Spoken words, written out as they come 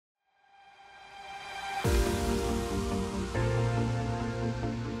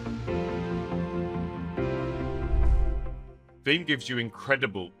Veeam gives you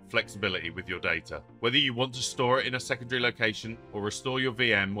incredible flexibility with your data. Whether you want to store it in a secondary location or restore your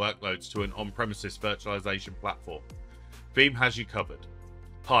VM workloads to an on-premises virtualization platform, Veeam has you covered.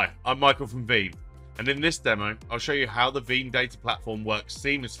 Hi, I'm Michael from Veeam, and in this demo, I'll show you how the Veeam Data Platform works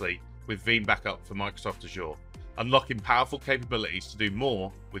seamlessly with Veeam Backup for Microsoft Azure, unlocking powerful capabilities to do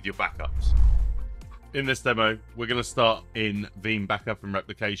more with your backups. In this demo, we're going to start in Veeam Backup and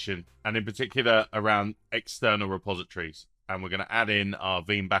Replication, and in particular around external repositories. And we're going to add in our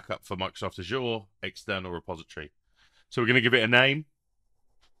Veeam Backup for Microsoft Azure external repository. So we're going to give it a name,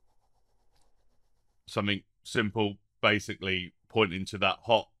 something simple, basically pointing to that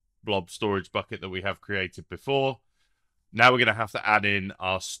hot blob storage bucket that we have created before. Now we're going to have to add in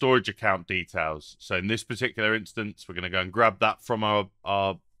our storage account details. So in this particular instance, we're going to go and grab that from our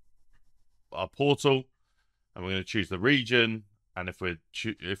portal, and we're going to choose the region. And if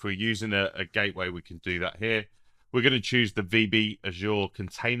we're using a gateway, we can do that here. We're going to choose the VB Azure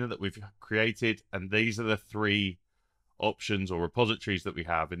container that we've created, and these are the three options or repositories that we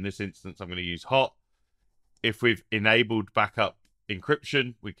have. In this instance, I'm going to use hot. If we've enabled backup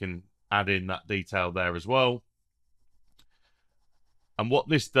encryption, we can add in that detail there as well. And what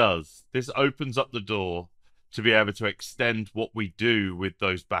this does, this opens up the door to be able to extend what we do with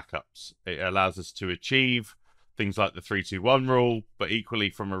those backups. It allows us to achieve things like the 3-2-1 rule, but equally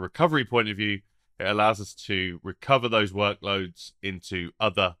from a recovery point of view, it allows us to recover those workloads into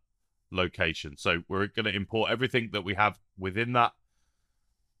other locations. So we're going to import everything that we have within that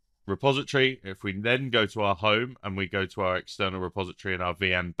repository. If we then go to our home and we go to our external repository and our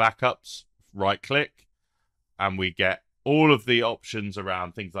VM backups, right click, and we get all of the options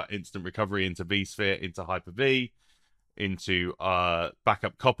around things like instant recovery into vSphere, into Hyper-V, into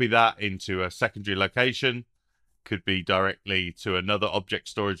backup copy that into a secondary location. Could be directly to another object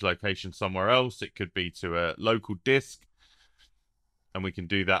storage location somewhere else. It could be to a local disk. And we can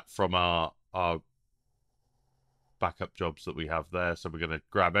do that from our backup jobs that we have there. So we're going to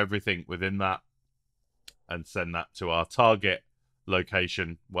grab everything within that and send that to our target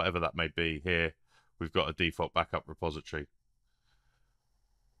location, whatever that may be. Here, we've got a default backup repository.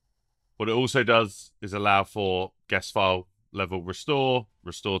 What it also does is allow for guest file level restore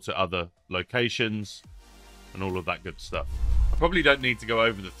to other locations, and all of that good stuff. I probably don't need to go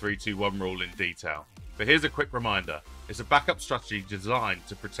over the 3-2-1 rule in detail, but here's a quick reminder. It's a backup strategy designed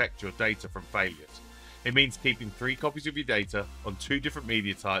to protect your data from failures. It means keeping 3 copies of your data on 2 different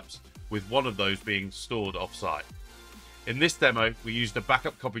media types, with one of those being stored offsite. In this demo, we used a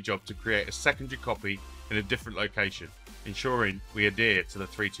backup copy job to create a secondary copy in a different location, ensuring we adhere to the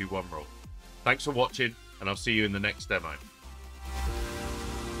 3-2-1 rule. Thanks for watching, and I'll see you in the next demo.